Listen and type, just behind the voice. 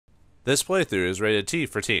This playthrough is rated T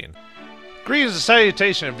for teen. Greetings and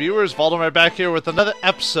salutation, viewers. Vauldemare back here with another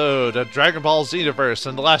episode of Dragon Ball Xenoverse.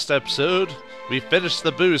 In the last episode, we finished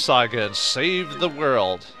the Boo Saga and saved the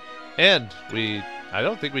world. And I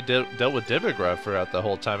don't think we dealt with Demigra throughout the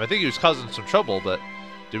whole time. I think he was causing some trouble, but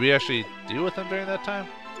did we actually deal with him during that time?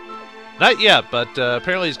 Not yet, but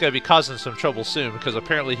apparently he's going to be causing some trouble soon, because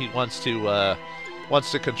apparently he wants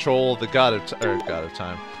to control the God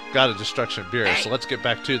of Destruction, Beerus. So let's get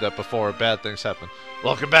back to that before bad things happen.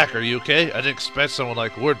 Welcome back, are you okay? I didn't expect someone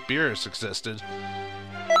like Lord Beerus existed.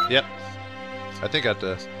 Yep. I think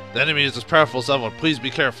the enemy is as powerful as someone. Please be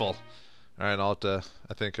careful. Alright, I'll have to,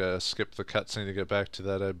 I think, skip the cutscene to get back to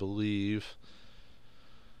that, I believe.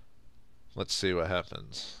 Let's see what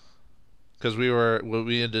happens. Because we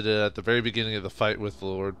ended it at the very beginning of the fight with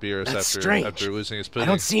Lord Beerus after losing his pudding.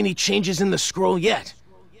 I don't see any changes in the scroll yet.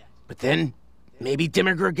 But then, maybe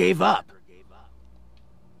Demigra gave up.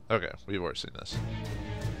 Okay, we've already seen this.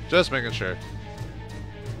 Just making sure.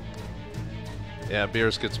 Yeah,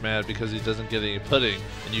 Beerus gets mad because he doesn't get any pudding.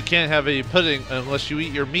 And you can't have any pudding unless you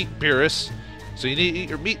eat your meat, Beerus. So you need to eat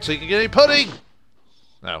your meat so you can get any pudding!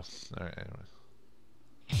 No. Alright, anyway.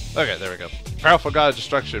 Okay, there we go. Powerful God of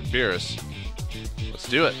Destruction, Beerus. Let's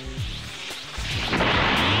do it.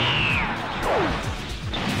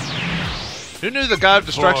 Who knew the God of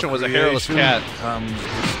Destruction was a hairless cat? Oh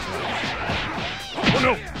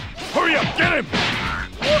no! Hurry up! Get him!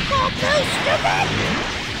 You call too stupid!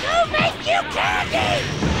 Who make you candy?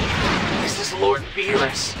 This is Lord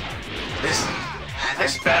Beerus.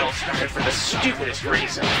 This battle started for the stupidest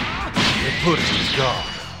reason. The pudding's gone,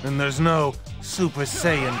 and there's no Super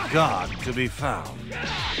Saiyan God to be found.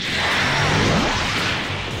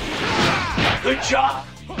 Good job!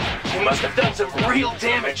 You must have done some real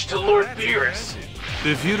damage to Lord Beerus.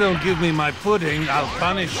 If you don't give me my pudding, I'll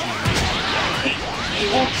punish you. He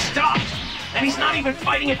won't stop! And he's not even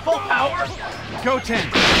fighting at full power? Go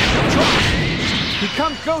tanks!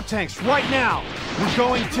 Become go tanks right now! We're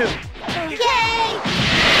going too! Yay!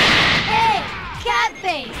 Hey,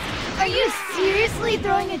 Catface! Are you seriously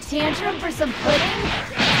throwing a tantrum for some pudding?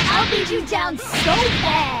 I'll beat you down so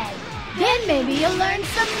bad! Then maybe you'll learn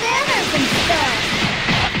some manners and stuff!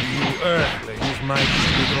 You Earthlings might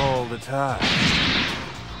do it all the time.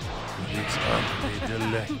 But it's utterly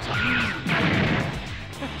delectable.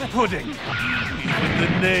 Pudding! Even the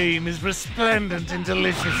name is resplendent in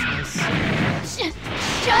deliciousness.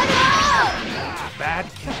 Shut up! Bad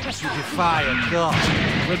kids who defy a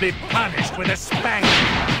god will be punished with a spanking.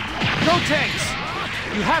 Go tanks!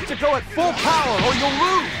 You have to go at full power or you'll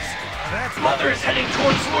lose! Mother is heading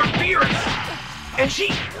towards Lord Beerus! And she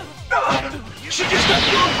just got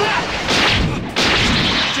thrown back!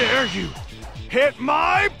 Dare you hit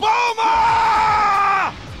my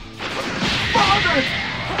boomer! Father!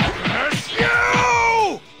 Curse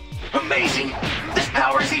you! Amazing! This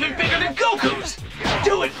power is even bigger than Goku's!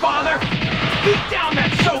 Do it, Father! Beat down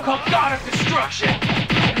that so-called God of Destruction!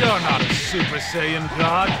 You're not a Super Saiyan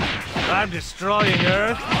God. I'm destroying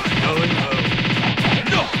Earth, going home.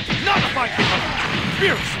 No! Not if I can help it!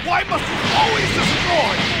 Beerus, why must you always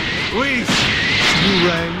destroy? Please! You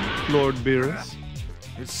rang, Lord Beerus?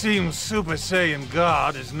 It seems Super Saiyan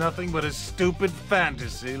God is nothing but a stupid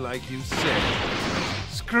fantasy, like you said.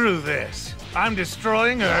 Screw this. I'm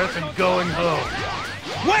destroying Earth and going home.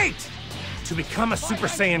 Wait! To become a Super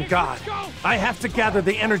Saiyan God, I have to gather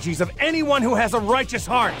the energies of anyone who has a righteous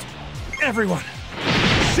heart. Everyone,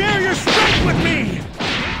 share your strength with me!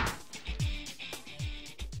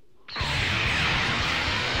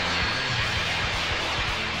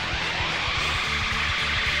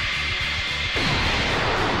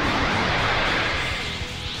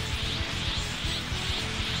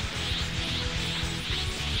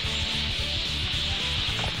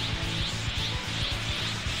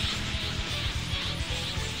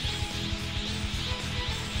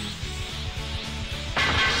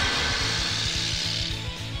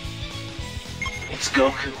 It's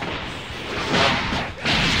Goku.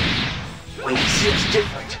 Wait, he seems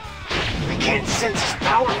different. I can't sense his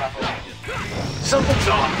power level. Something's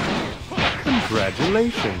off.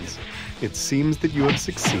 Congratulations. It seems that you have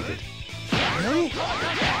succeeded. Really?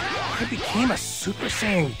 I became a Super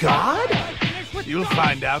Saiyan God? You'll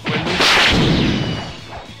find out when we...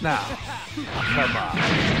 Now, come on.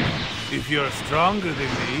 If you're stronger than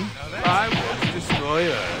me, I won't destroy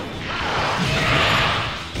Earth.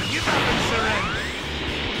 Give up and surrender.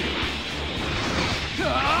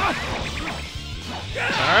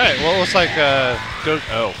 Alright, well, looks like,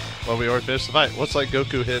 we already finished the fight. Looks like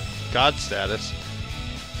Goku hit God status.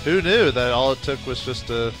 Who knew that all it took was just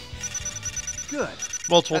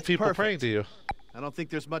multiple That's people perfect. praying to you? I don't think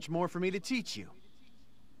there's much more for me to teach you.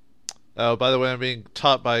 Oh, by the way, I'm being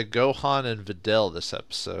taught by Gohan and Videl this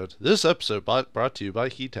episode. This episode brought to you by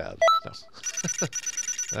Heatab. No.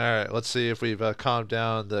 Alright, let's see if we've calmed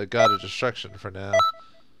down the God of Destruction for now.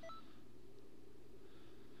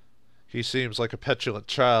 He seems like a petulant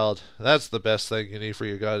child. That's the best thing you need for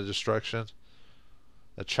your God of Destruction.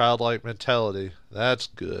 A childlike mentality. That's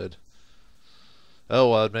good. Oh,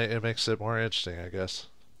 well, it makes it more interesting, I guess.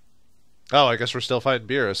 Oh, I guess we're still fighting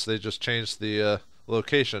Beerus. They just changed the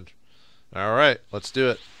location. Alright, let's do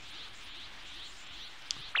it.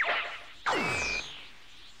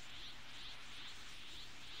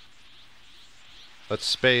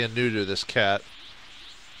 Let's spay and neuter this cat.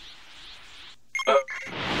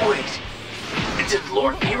 Wait. Did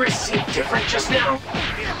Lord Beerus seem different just now?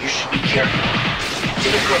 You should be careful.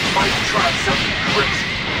 Demigra might try something crazy.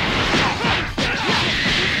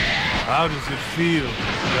 How does it feel to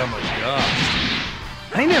become a god?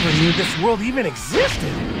 I never knew this world even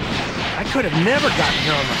existed. I could have never gotten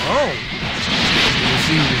here on my own. You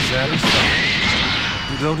seem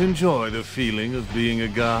dissatisfied. You don't enjoy the feeling of being a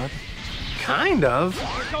god? Kind of.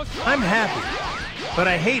 I'm happy. But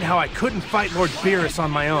I hate how I couldn't fight Lord Beerus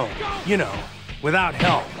on my own. You know, without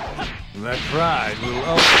help. That pride will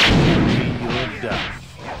ultimately be your death.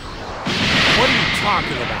 What are you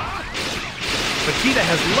talking about? Vegeta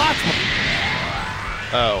has lots more...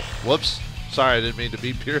 Oh, whoops. Sorry, I didn't mean to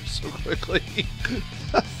beat Beerus so quickly.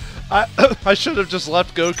 I should have just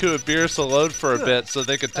left Goku and Beerus alone for a bit so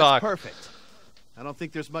they could talk. That's perfect. I don't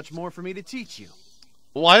think there's much more for me to teach you.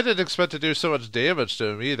 Well, I didn't expect to do so much damage to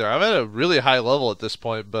him either. I'm at a really high level at this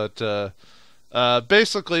point, but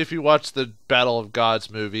basically, if you watch the Battle of Gods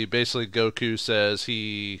movie, basically Goku says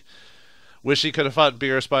he wish he could have fought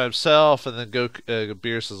Beerus by himself, and then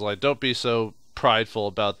Beerus is like, don't be so prideful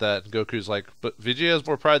about that, and Goku's like, but Vegeta has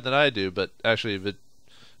more pride than I do, but actually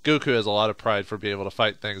Goku has a lot of pride for being able to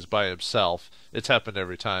fight things by himself. It's happened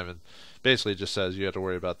every time, and basically just says you have to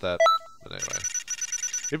worry about that. But anyway.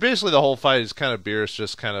 Basically, the whole fight is kind of Beerus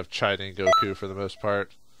just kind of chiding Goku for the most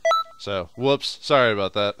part. So, whoops. Sorry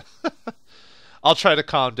about that. I'll try to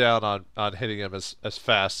calm down on hitting him as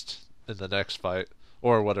fast in the next fight.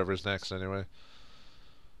 Or whatever's next, anyway.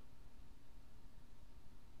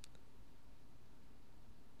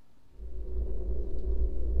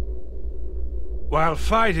 While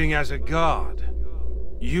fighting as a god,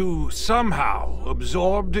 you somehow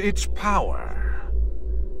absorbed its power.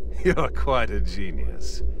 You're quite a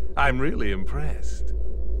genius. I'm really impressed.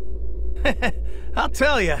 I'll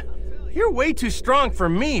tell you, you're way too strong for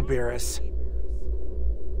me, Beerus.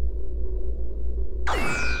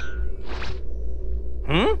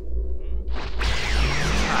 Hmm?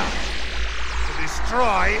 To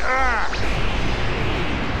destroy Earth!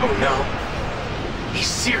 Oh no. He's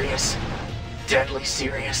serious. Deadly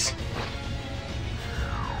serious.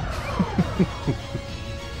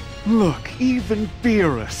 Look, even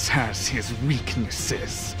Beerus has his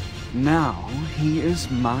weaknesses. Now he is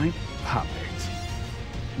my puppet.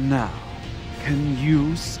 Now, can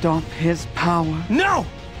you stop his power? No!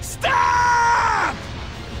 Stop!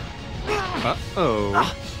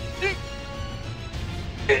 Uh-oh.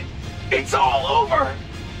 It's all over!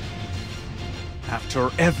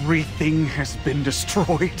 After everything has been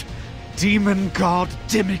destroyed, Demon God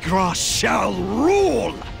Demigra shall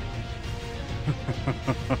rule!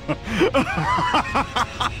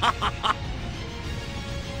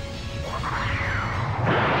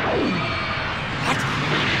 What?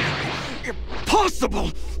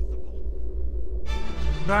 Impossible!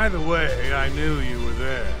 By the way, I knew you were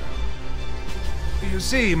there. You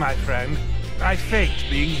see, my friend, I faked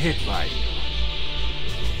being hit by you.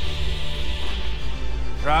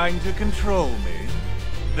 Trying to control me?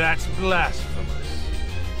 That's blasphemous.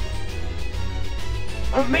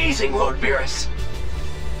 Amazing, Lord Beerus!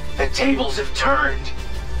 The tables have turned!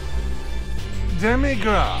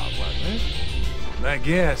 Demigra, was it? I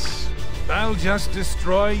guess I'll just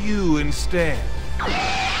destroy you instead.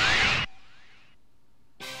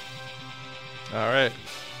 Alright.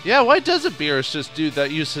 Yeah, why doesn't Beerus just do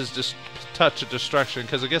that, use his touch of destruction?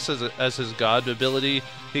 Because I guess as his god ability,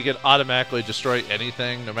 he can automatically destroy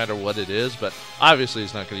anything, no matter what it is, but obviously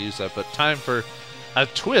he's not going to use that. But time for a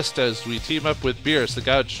twist as we team up with Beerus, the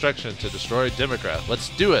god of destruction, to destroy Demigra. Let's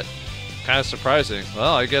do it! Kind of surprising.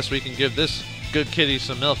 Well, I guess we can give this good kitty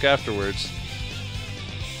some milk afterwards.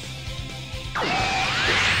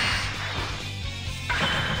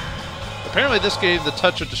 Apparently this game, the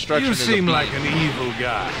touch of destruction You is seem a like an evil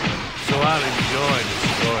guy, so I'll enjoy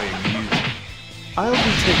destroying you. I'll be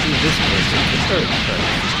taking this person to third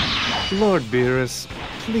place. Lord Beerus,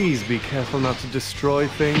 please be careful not to destroy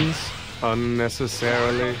things.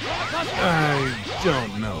 unnecessarily? I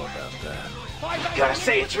don't know about that. Gotta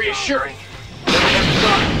say, it's reassuring that we have the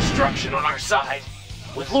god of destruction on our side.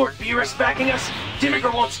 With Lord Beerus backing us,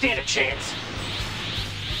 Demigra won't stand a chance.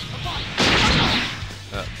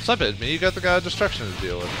 Stop it, me. You got the god of destruction to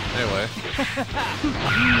deal with. Anyway.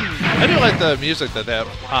 I do like the music that they have.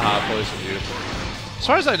 Haha, poison you. As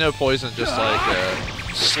far as I know, poison just like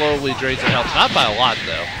slowly drains your health. Not by a lot,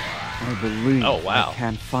 though. I believe wow. I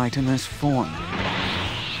can't fight in this form anymore.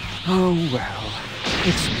 Oh well,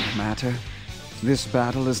 it's no matter. This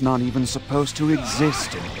battle is not even supposed to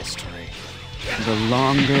exist in history. The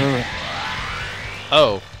longer...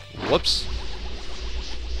 Oh, whoops.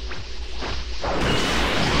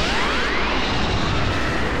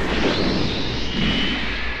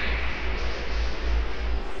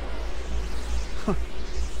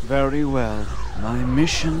 Very well. My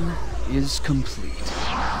mission is complete.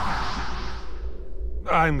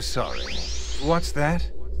 I'm sorry. What's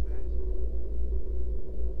that?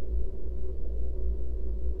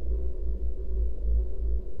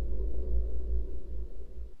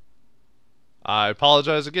 I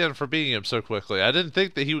apologize again for beating him so quickly. I didn't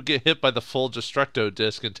think that he would get hit by the full Destructo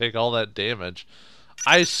disc and take all that damage.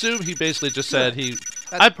 I assume he basically just said he...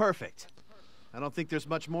 That's perfect. I don't think there's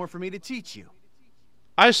much more for me to teach you.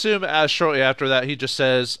 I assume as shortly after that he just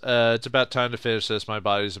says, it's about time to finish this, my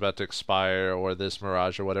body's about to expire, or this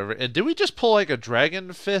mirage or whatever. And did we just pull like a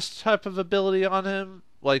Dragon Fist type of ability on him?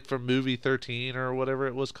 Like from movie 13 or whatever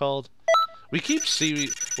it was called? We keep seeing...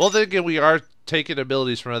 Well, then again, we are taking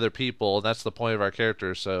abilities from other people, and that's the point of our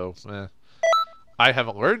character, so... I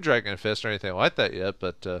haven't learned Dragon Fist or anything like that yet,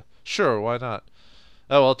 but sure, why not?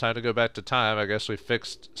 Oh well, time to go back to time. I guess we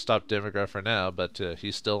stopped Demigra for now, but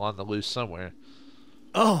he's still on the loose somewhere.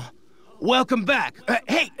 Oh, welcome back.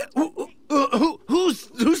 Hey,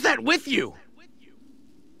 who's that with you?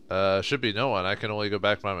 Should be no one. I can only go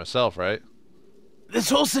back by myself, right? This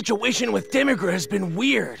whole situation with Demigra has been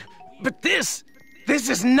weird, but this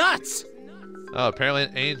is nuts. Oh, apparently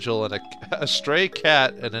an angel and a stray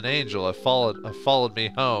cat and an angel have followed me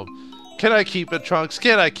home. Can I keep it, Trunks?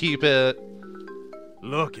 Can I keep it?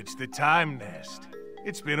 Look, it's the time nest.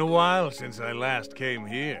 It's been a while since I last came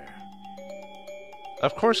here.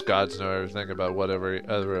 Of course gods know everything about whatever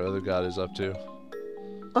other god is up to.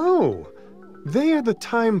 Oh, they are the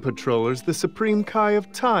time patrollers the Supreme Kai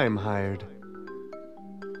of Time hired.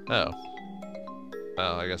 Oh.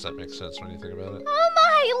 Well, I guess that makes sense when you think about it. Oh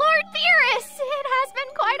my, Lord Beerus! It has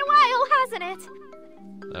been quite a while, hasn't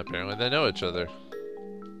it? Apparently they know each other.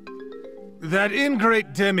 That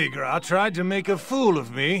ingrate Demigra tried to make a fool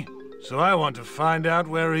of me, so I want to find out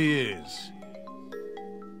where he is.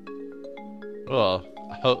 Well,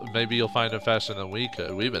 maybe you'll find him faster than we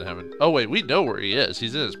could. We've been having... Oh, wait, we know where he is.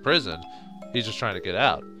 He's in his prison. He's just trying to get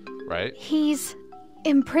out, right? He's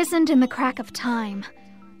imprisoned in the crack of time.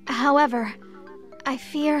 However, I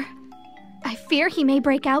fear he may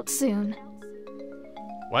break out soon.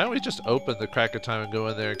 Why don't we just open the crack of time and go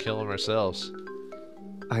in there and kill him ourselves?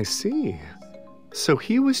 I see. So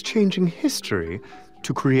he was changing history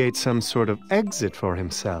to create some sort of exit for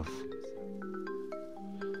himself.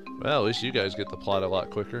 Well, at least you guys get the plot a lot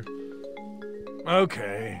quicker.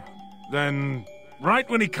 Okay. Then, right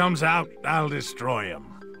when he comes out, I'll destroy him.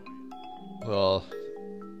 Well,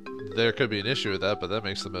 there could be an issue with that, but that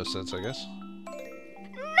makes the most sense, I guess.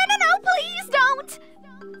 No, please don't!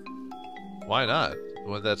 Why not?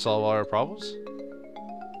 Wouldn't that solve all our problems?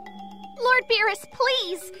 Lord Beerus,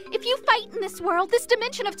 please! If you fight in this world, this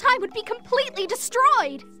dimension of time would be completely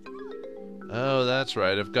destroyed! Oh, that's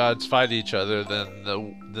right. If gods fight each other, then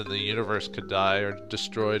the universe could die or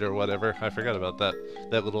destroyed or whatever. I forgot about that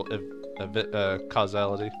little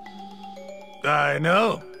causality. I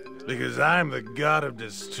know, because I'm the god of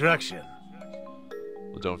destruction.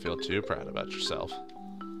 Well, don't feel too proud about yourself.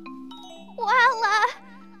 Well,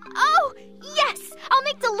 oh, yes! I'll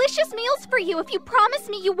make delicious meals for you if you promise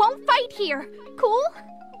me you won't fight here. Cool?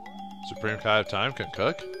 Supreme Kai of Time can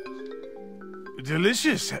cook?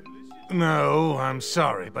 Delicious? No, I'm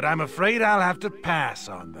sorry, but I'm afraid I'll have to pass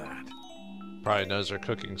on that. Probably knows her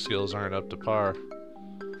cooking skills aren't up to par.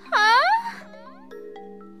 Huh?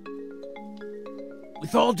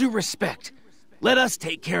 With all due respect, let us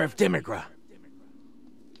take care of Demigra.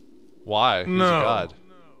 Why? He's a god.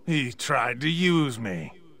 He tried to use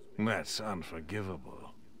me. That's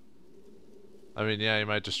unforgivable. I mean, yeah, you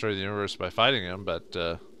might destroy the universe by fighting him, but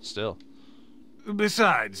still.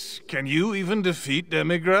 Besides, can you even defeat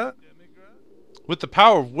Demigra? With the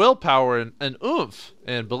power of willpower and oomph,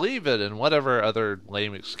 and believe it, and whatever other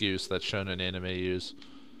lame excuse that's shown in anime use.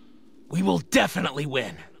 We will definitely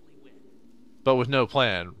win. but with no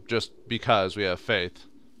plan, just because we have faith.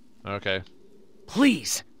 Okay.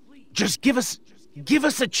 Please, just give us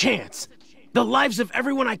a chance. The lives of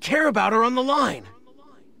everyone I care about are on the line.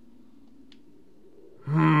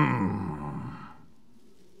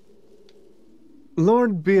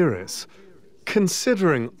 Lord Beerus,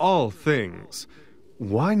 considering all things,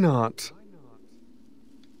 why not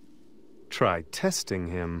try testing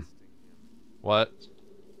him? What?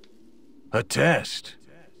 A test?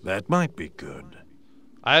 That might be good.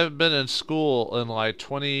 I haven't been in school in like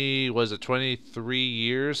 23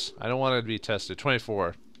 years? I don't want to be tested.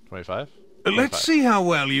 24. 25? 25. Let's see how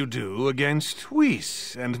well you do against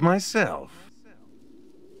Whis and myself.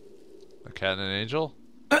 A cat and an angel?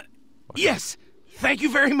 Yes! Thank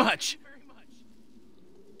you very much!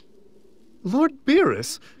 Lord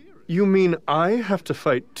Beerus, you mean I have to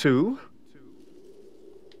fight too?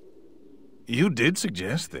 You did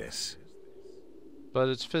suggest this. But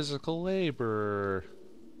it's physical labor.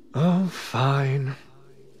 Oh, fine.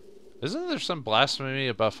 Isn't there some blasphemy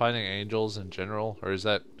about fighting angels in general? Or is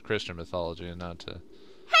that Christian mythology and not to...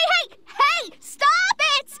 Hey! Stop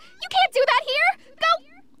it! You can't do that here!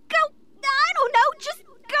 Go, I don't know, just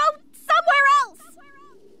go somewhere else!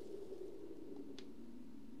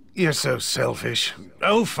 You're so selfish.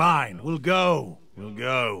 Oh, fine. We'll go.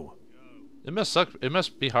 It must suck. It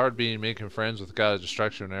must be hard making friends with the god of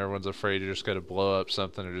destruction when everyone's afraid you're just going to blow up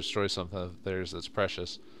something or destroy something of theirs that's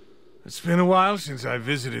precious. It's been a while since I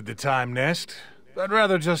visited the Time Nest. I'd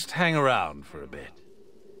rather just hang around for a bit.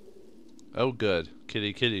 Oh, good.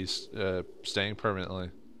 Kitty's staying permanently.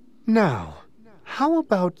 Now, how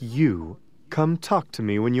about you come talk to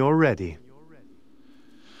me when you're ready?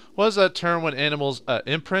 What is that term when animals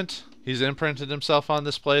imprint? He's imprinted himself on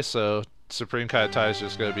this place, so Supreme Kai-Tai is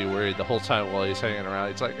just going to be worried the whole time while he's hanging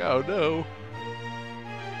around. He's like, oh no.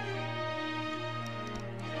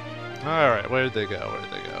 Alright, where did they go?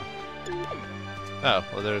 Oh,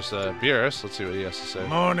 well there's Beerus. Let's see what he has to say.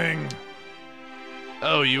 Morning.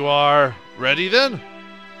 Oh, you are ready then?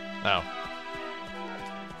 Oh.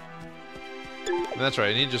 That's right,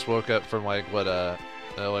 and he just woke up from like, what,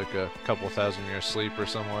 like a couple thousand years sleep or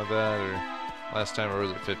something like that, or last time, or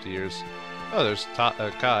was it 50 years? Oh, there's Kai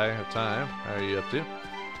of Time. How are you up to?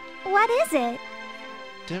 What is it?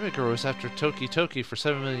 Demigra was after Toki for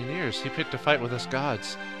 7 million years. He picked a fight with us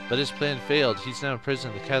gods, but his plan failed. He's now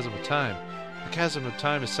imprisoned in the Chasm of Time. The Chasm of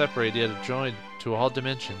Time is separated yet joined to all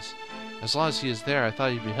dimensions. As long as he is there, I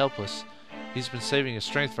thought he'd be helpless. He's been saving his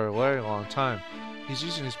strength for a very long time. He's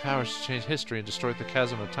using his powers to change history and distort the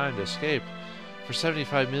Chasm of Time to escape. For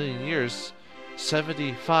 75 million years,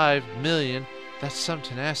 75 million, that's some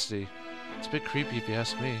tenacity. It's a bit creepy if you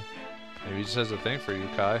ask me. Maybe he just has a thing for you,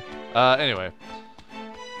 Kai. Anyway.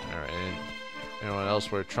 Alright. Anyone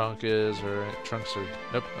else where Trunk is, or Trunks are...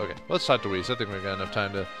 Nope. Okay. Let's talk to Whis. I think we've got enough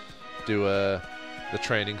time to do the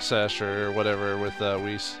training sesh or whatever with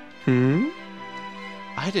Whis.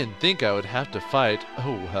 I didn't think I would have to fight.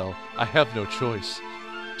 Oh well, I have no choice.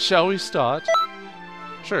 Shall we start?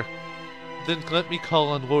 Sure. Then let me call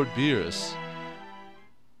on Lord Beerus.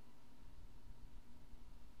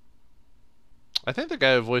 I think the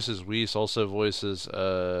guy who voices Whis also voices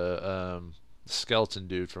skeleton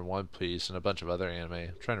dude from One Piece and a bunch of other anime.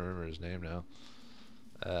 I'm trying to remember his name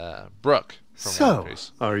now. Brook from One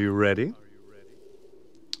Piece. Are you ready?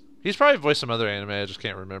 He's probably voiced some other anime. I just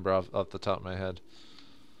can't remember off the top of my head.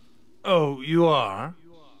 Oh, you are?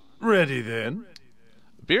 Ready then?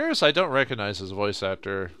 Beerus, I don't recognize his voice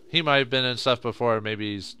actor. He might have been in stuff before.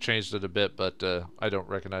 Maybe he's changed it a bit, but I don't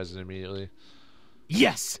recognize it immediately.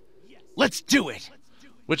 Yes! Let's do it!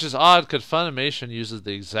 Which is odd, because Funimation uses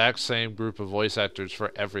the exact same group of voice actors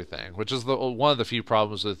for everything, which is one of the few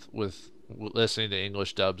problems with listening to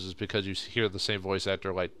English dubs, is because you hear the same voice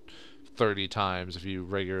actor like 30 times if you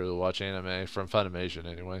regularly watch anime, from Funimation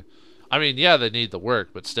anyway. I mean, yeah, they need the work,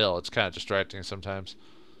 but still, it's kind of distracting sometimes.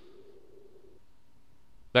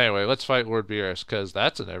 But anyway, let's fight Lord Beerus, because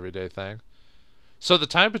that's an everyday thing. So the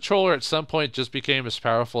Time Patroller at some point just became as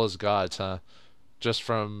powerful as gods, huh? Just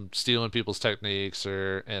from stealing people's techniques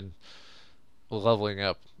and leveling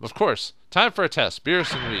up. Of course. Time for a test.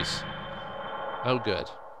 Beerus and Whis. Oh, good.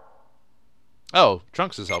 Oh,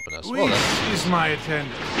 Trunks is helping us. Well, Whis is my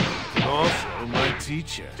attendant. Also my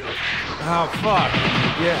teacher. How far can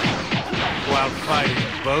you get while fighting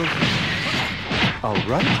both?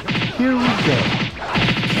 Alright, here we go.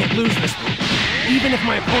 Can't lose this one. Even if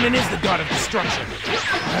my opponent is the god of destruction. No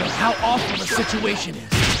matter how awful the situation is,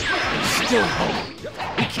 there's still hope.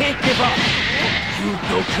 We can't give up. You,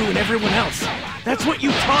 Goku, and everyone else. That's what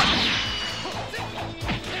you taught me.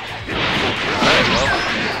 Alright,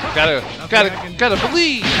 well, gotta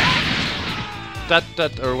believe.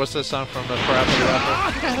 Or what's that song from the Parappa the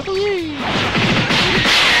Rapper? Apparently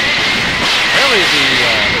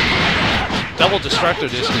the double destructo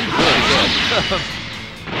disc is really good.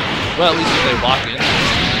 Well, at least if they walk in.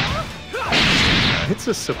 It's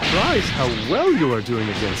a surprise how well you are doing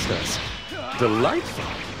against us. Delightful.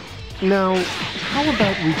 Now, how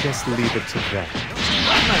about we just leave it to them?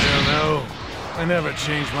 I don't know. I never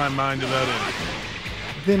change my mind about anything.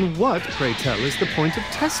 Then what, pray tell, is the point of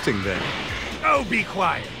testing them? Oh, be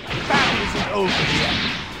quiet. The battle isn't over yet.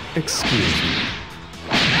 Excuse me.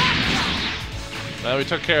 Well, we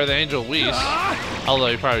took care of the Angel Whis. Although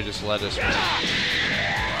he probably just let us win.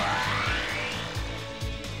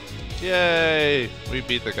 Yay! We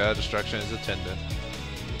beat the God of Destruction as attendant.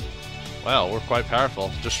 Wow, we're quite powerful.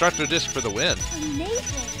 Destructo Disc for the win.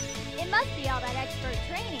 Amazing! It must be all that expert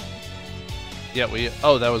training. Yeah,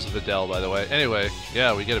 oh, that was Videl, by the way. Anyway,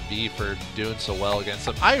 yeah, we get a B for doing so well against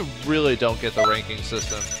them. I really don't get the ranking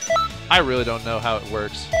system. I really don't know how it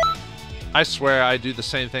works. I swear I do the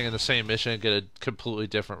same thing in the same mission and get a completely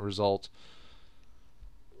different result.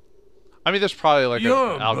 I mean, there's probably like an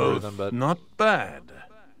algorithm, but not bad.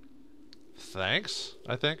 Thanks,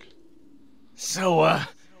 I think. So,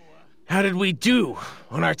 how did we do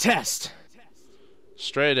on our test?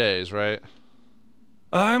 Straight A's, right?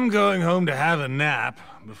 I'm going home to have a nap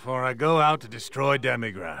before I go out to destroy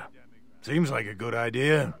Demigra. Seems like a good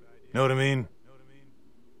idea. Know what I mean?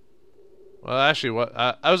 Well, actually, what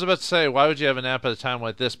I was about to say, why would you have a nap at a time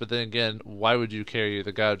like this? But then again, why would you carry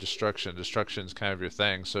the God of Destruction? Destruction's kind of your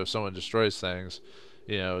thing. So if someone destroys things,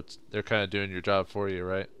 you know, they're kind of doing your job for you,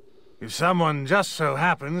 right? If someone just so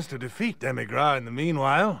happens to defeat Demigra in the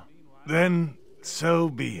meanwhile, then so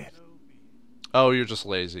be it. Oh, you're just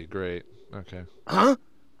lazy. Great. Okay. Huh?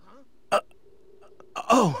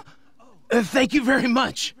 Thank you very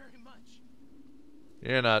much.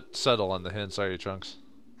 You're not subtle on the hints, are you, Trunks?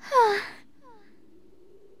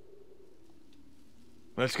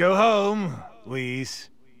 Let's go home, Whis.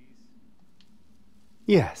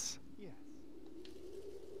 Yes.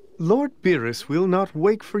 Lord Beerus will not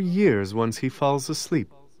wake for years once he falls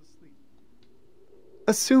asleep.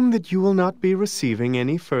 Assume that you will not be receiving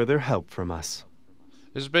any further help from us.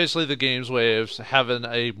 This is basically the game's way of having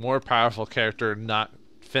a more powerful character not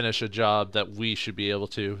finish a job that we should be able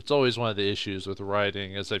to. It's always one of the issues with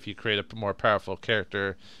writing, is if you create a more powerful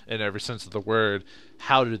character in every sense of the word,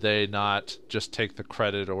 how do they not just take the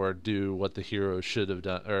credit or do what the hero should have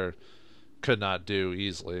done or could not do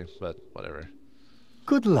easily, but whatever.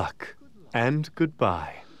 Good luck, and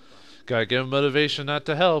goodbye. Gotta give him motivation not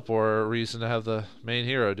to help, or a reason to have the main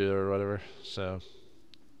hero do it, or whatever, so...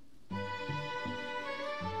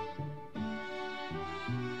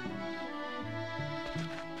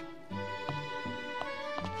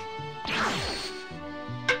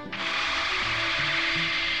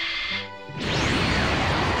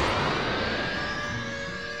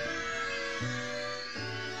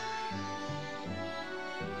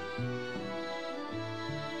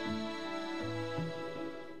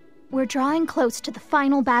 We're drawing close to the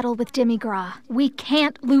final battle with Demigra. We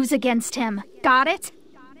can't lose against him. Got it?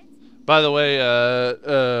 By the way,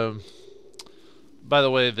 the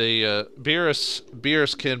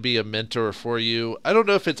Beerus can be a mentor for you. I don't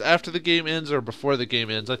know if it's after the game ends or before the game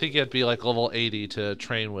ends. I think you have to be like level 80 to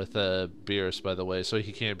train with Beerus, by the way, so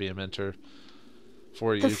he can be a mentor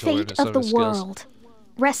for you to learn some of his skills. The fate of the world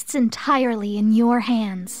rests entirely in your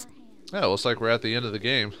hands. Yeah, looks like we're at the end of the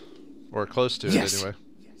game, or close to it anyway.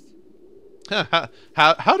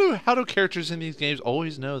 How do characters in these games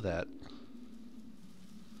always know that?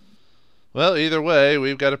 Well, either way,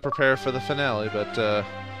 we've got to prepare for the finale, but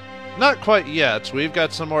not quite yet. We've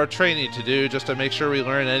got some more training to do just to make sure we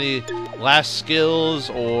learn any last skills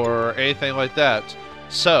or anything like that.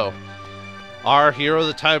 So, our hero,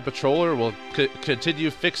 the Time Patroller, will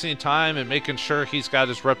continue fixing time and making sure he's got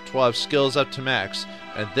his repertoire of skills up to max.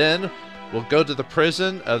 And then we'll go to the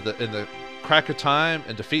prison in the crack of time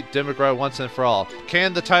and defeat Demigra once and for all.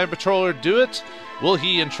 Can the Time Patroller do it? Will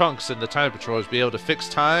he and Trunks and the Time Patrollers be able to fix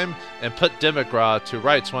time and put Demigra to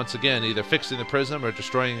rights once again, either fixing the prison or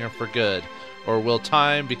destroying him for good? Or will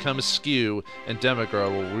time become askew and Demigra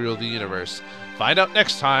will rule the universe? Find out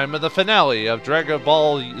next time in the finale of Dragon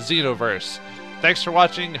Ball Xenoverse. Thanks for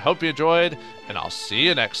watching, hope you enjoyed, and I'll see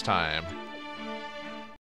you next time.